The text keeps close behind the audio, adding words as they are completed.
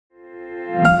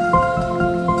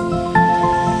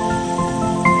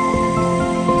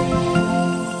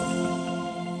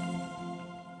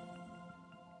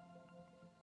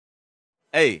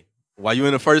While you're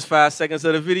in the first 5 seconds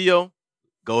of the video,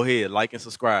 go ahead, like and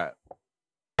subscribe.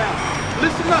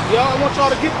 Listen up, y'all. I want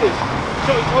y'all to get this.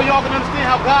 So y'all can understand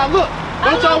how God look.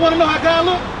 Don't y'all want to know how God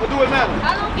look? Or do it matter?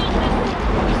 I don't get this.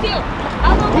 You see him?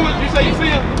 I don't. Who you say you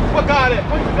see him? What God at?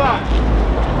 Where's God?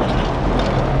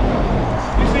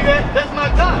 You see that? That's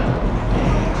not God.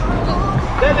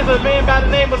 That is a man by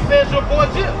the name of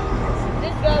Semachiah.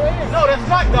 This guy right here. No, that's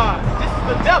not God. This is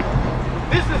the devil.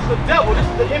 This is the devil. This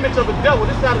is the image of the devil.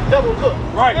 This is how the devil looks.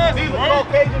 Right. These are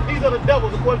Caucasians. These are the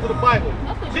devils according to the Bible.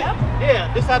 That's the devil? Yeah,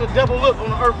 this is how the devil looks on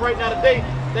the earth right now today.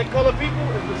 That color people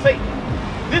is the Satan.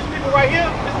 This people right here,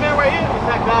 this man right here, is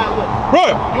how God looks.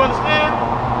 Right. You understand?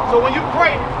 So when you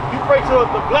pray to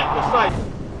the black Messiah.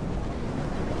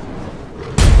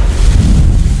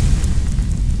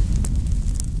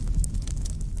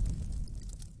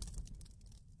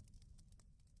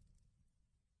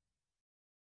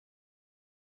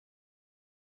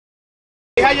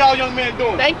 How y'all young men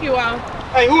doing? Thank you, all.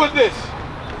 Hey, who is this?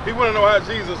 We want to know how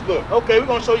Jesus look. Okay, we're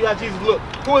gonna show you how Jesus look.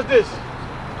 Who is this?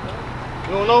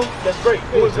 You don't know? That's great.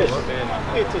 Who is this?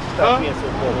 Huh?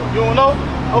 You don't know?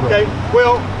 Okay.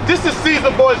 Well, this is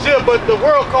Caesar Borgia, but the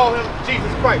world call him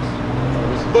Jesus Christ.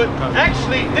 But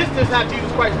actually, this is how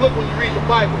Jesus Christ look when you read the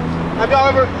Bible. Have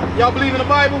y'all believe in the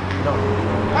Bible? No.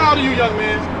 How old are you, young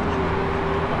man?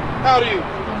 How old are you?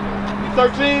 You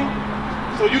 13?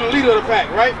 So you the leader of the pack,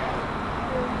 right?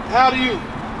 How old are you?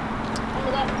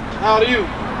 How old are you?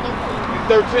 You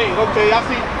 13. Okay, I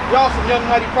see y'all some young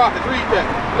mighty prophets. Read that.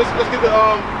 Let's get the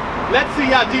let's see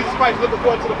how Jesus Christ look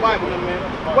according to the Bible, young man.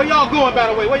 Where y'all going,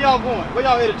 by the way? Where y'all going? Where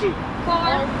y'all headed to?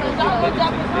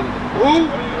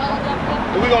 Who?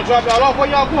 We gonna drop y'all off.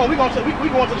 Where y'all going? We going to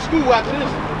the school after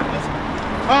this.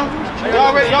 Huh?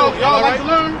 Y'all ready? Y'all like to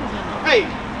learn? Hey,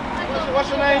 what's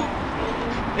your name?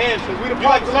 Andrew. You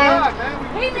like to learn?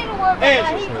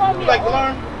 Andrew. You like to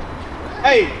learn?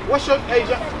 Hey, what's his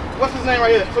name right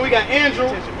here? So we got Andrew.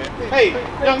 Hey,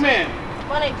 young man.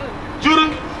 My name Judah?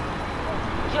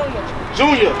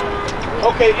 Junior.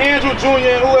 Okay, Andrew,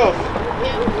 Junior, and who else?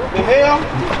 Miguel?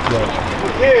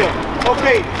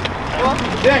 Okay.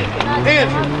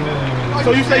 Andrew.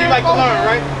 So you say you like to learn,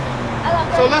 right?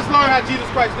 So let's learn how Jesus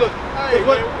Christ looks.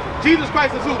 Jesus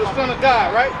Christ is who? The Son of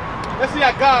God, right? Let's see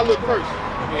how God look first.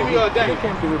 Give me Daniel. They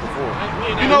can't do it before.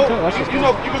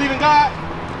 You believe in God?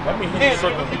 I mean,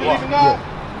 Andrew, you believe in God?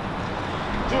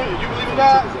 Junior, you believe in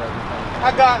God?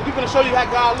 How God? We're going to show you how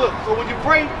God looks. So when you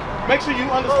pray, make sure you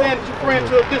understand that you're praying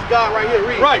to this God right here.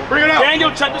 Read. Right, bring it out.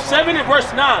 Daniel chapter 7 and verse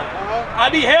 9.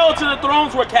 I beheld till the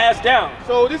thrones were cast down.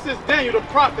 So this is Daniel, the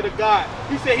prophet of God.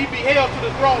 He said he beheld till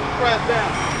the thrones were cast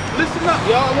down. Listen up,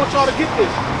 y'all. I want y'all to get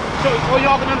this. So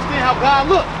y'all can understand how God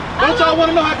looks. Don't y'all want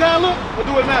to know how God looks? Or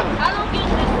do it matter? I don't get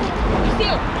this. You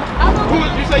see him?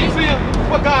 You say you see him?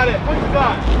 What God at? Where's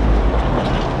God?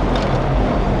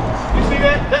 You see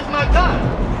that? That's not God.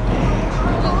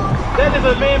 That is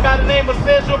a man by the name of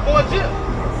Semachiah.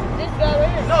 This guy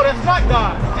right here. No, that's not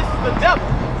God. This is the devil.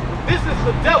 This is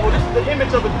the devil. This is the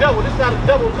image of the devil. This is how the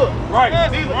devil looks. Right.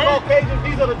 These are Caucasians.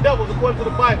 These are the devils according to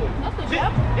the Bible. That's the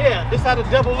devil? Yeah, this is how the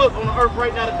devil looks on the earth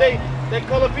right now today. That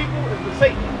color people is the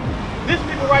Satan. This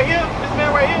people right here, this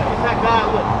man right here, is how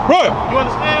God looks. Right. You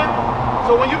understand?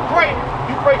 So when you pray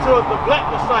to the black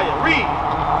Messiah. Read.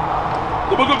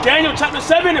 The book of Daniel chapter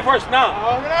 7 and verse 9.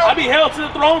 I beheld till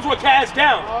the thrones were cast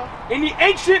down. And the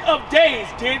Ancient of Days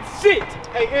did sit.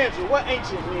 Hey Andrew, what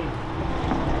ancient mean?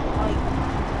 Like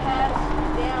passed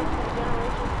down from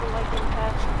generation to like in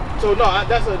past. So no,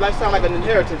 that sounds like an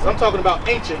inheritance. I'm talking about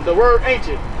ancient. The word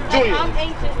ancient. Junior. I'm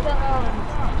ancient to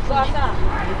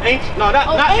ancient? No,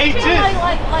 not ancient.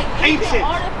 Like ancient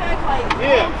artifact, like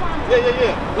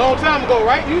long time ago,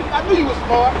 right? I knew you was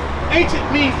smart. Ancient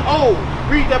means old.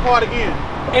 Read that part again.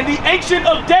 And the Ancient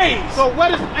of Days. So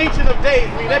what does Ancient of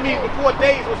Days mean? That means before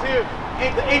days was here,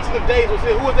 the Ancient of Days was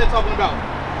here. Who is that talking about?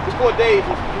 Before days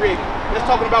was created. That's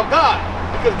talking about God.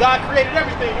 Because God created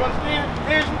everything. You understand,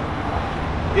 Andrew?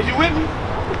 Is you with me?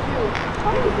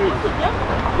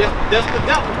 Yes, that's the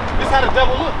devil. This is how the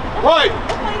devil looks. Right.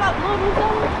 That's why you got blood on the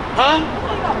side. Huh?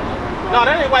 No,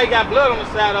 that ain't why you got blood on the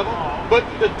side of them. But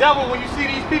the devil, when you see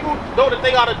these people, know that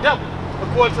they are the devil,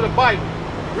 according to the Bible.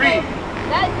 Read.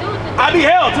 I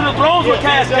beheld till the thrones were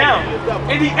cast down,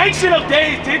 and the Ancient of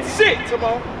Days did sit,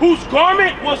 whose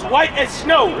garment was white as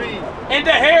snow, and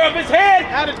the hair of his head.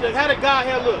 How did God's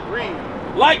hair look? Read.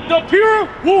 Like the pure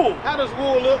wool. How does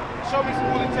wool look? Show me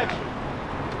some woolly texture.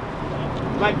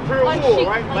 Like pure wool, sheep,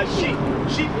 right? Like sheep.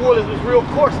 Sheep wool is real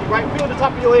coarsey, right? Feel the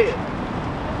top of your head.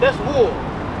 That's wool.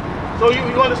 So you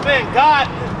understand,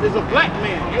 God is a black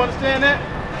man. You understand that?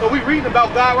 So we reading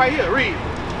about God right here. Read.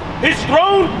 His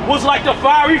throne was like the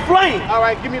fiery flame. All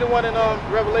right, give me the one in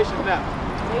Revelation now.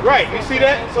 Right, you see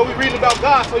that? So we reading about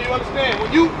God, so you understand.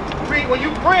 When you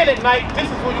pray at night, this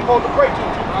is what you're supposed to pray to.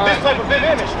 This type of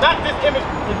image, not this image.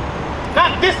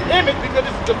 Not this image because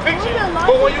it's a depiction,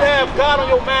 but when you have God on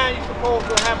your mind, you're supposed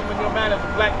to have him in your mind as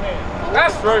a black man.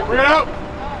 That's right. Bring it up.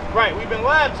 Right, we've been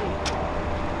lied to.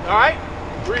 All right,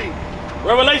 read.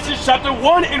 Revelation chapter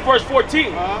 1 and verse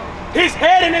 14. His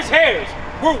head and his hairs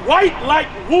were white like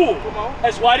wool,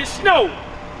 as white as snow,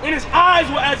 and his eyes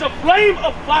were as a flame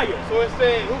of fire. So it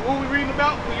said, who we reading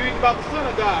about? We reading about the Son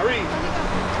of God. Read.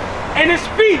 And his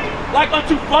feet like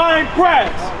unto fine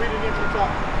brass. Read it again from the top.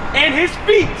 And his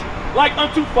feet like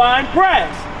unto fine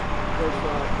brass.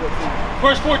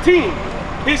 Verse 14.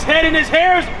 His head and his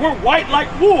hairs were white like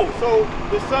wool. So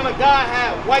the Son of God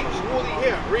had white woolly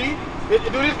hair. Read. Do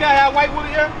this guy have white woolly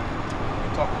hair?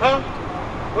 Huh?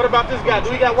 What about this guy?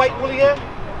 Do he got white woolly hair?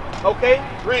 Okay,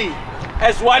 read.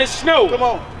 As white as snow. Come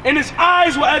on. And his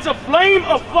eyes were as a flame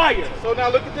of fire. So now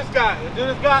look at this guy. Do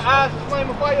this guy eyes a flame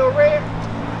of fire or red?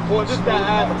 Or this guy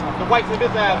eyes, the whites of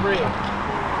his eyes red?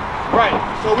 Right.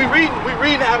 So we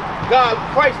reading how God,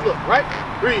 Christ look, right?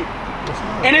 Read.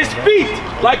 And his feet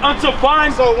like unto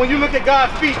fine. So when you look at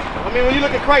God's feet, when you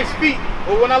look at Christ's feet,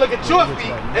 or when I look at your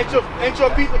feet, ain't your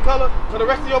feet the color of the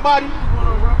rest of your body?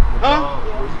 Huh?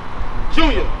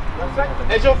 Junior,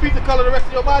 is your feet the color of the rest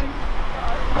of your body?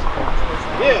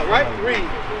 Yeah, right? Read.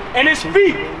 And his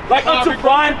feet like unto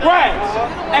fine brass,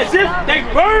 as if they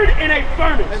burned in a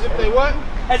furnace. As if they what?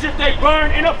 As if they burn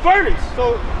in a furnace.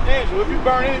 So, Andrew, if you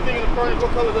burn anything in the furnace,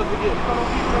 what color does it get?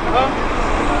 Huh?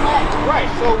 Right.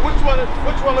 So which one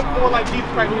looks more like Jesus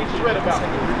Christ when he's read about?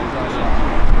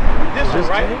 This one,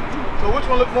 right? So which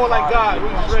one looks more like God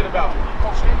when he's read about?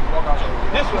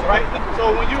 This one, right?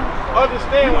 So when you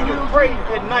understand, when you pray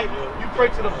at night, you pray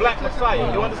to the black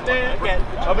Messiah. You understand?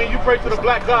 You pray to the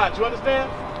black God. You understand?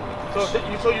 So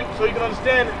you can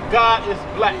understand God is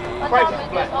black. Christ is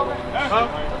black. Huh?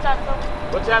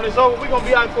 What time is over? We're going to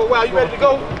be out for a while. You ready to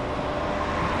go?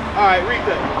 All right, read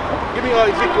that. Give me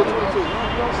Ezekiel 22.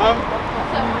 Huh?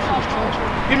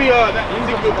 Give me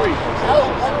Ezekiel 3.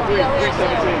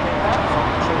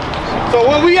 3:17. So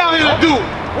what we out here to do?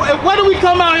 What do we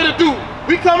come out here to do?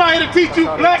 We come out here to teach you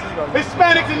blacks,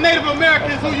 Hispanics, and Native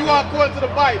Americans who you are according to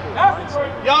the Bible.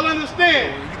 Y'all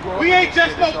understand? We ain't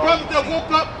just no brothers that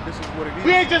woke up.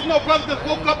 We ain't just no brothers that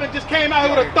woke up and just came out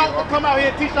here with a thought to come out here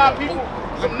and teach our people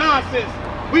some nonsense.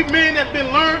 We men that's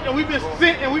been learned and we've been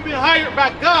sent and we've been hired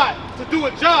by God to do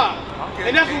a job.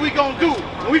 And that's what we gonna do.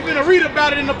 And we're gonna read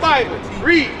about it in the Bible.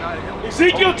 Read.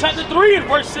 Ezekiel chapter 3 and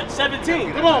verse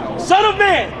 17. Come on. Son of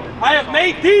man, I have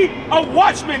made thee a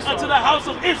watchman unto the house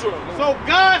of Israel. So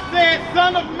God said,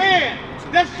 son of man.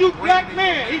 That's you, black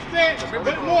man. He said,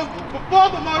 but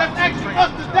furthermore, that's actually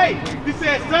us today. He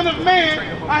said, son of man,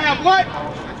 I have what?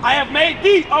 I have made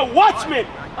thee a watchman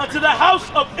unto the house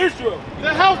of Israel.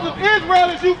 The house of Israel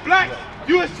is you blacks,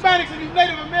 you Hispanics, and you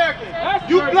Native Americans.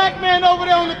 You black man over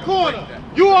there on the corner.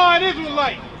 You are an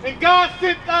Israelite. And God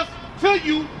sent us to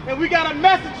you, and we got a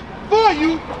message for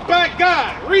you by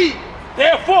God. Read.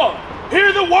 Therefore,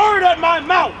 hear the word at my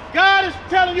mouth. God is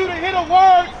telling you to hear the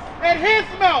words at his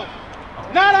mouth.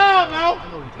 Not our mouth,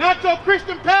 not your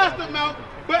Christian pastor's mouth,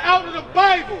 but out of the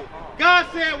Bible. God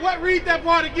said, what? Read that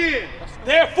part again.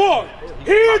 Therefore,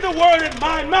 hear the word in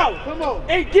my mouth. Come on.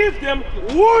 And give them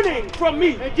warning from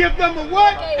me. And give them a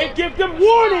what? And give them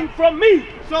warning from me.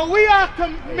 So we are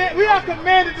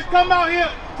commanded to come out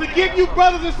here to give you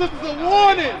brothers and sisters a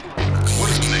warning. What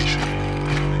is a nation?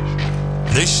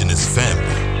 Nation is family.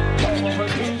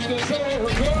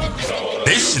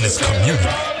 Nation is community.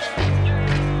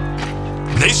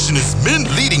 Nation is men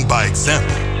leading by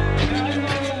example.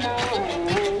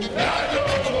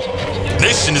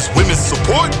 Nation is women's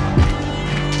support.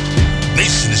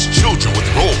 Nation is children with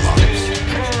role models.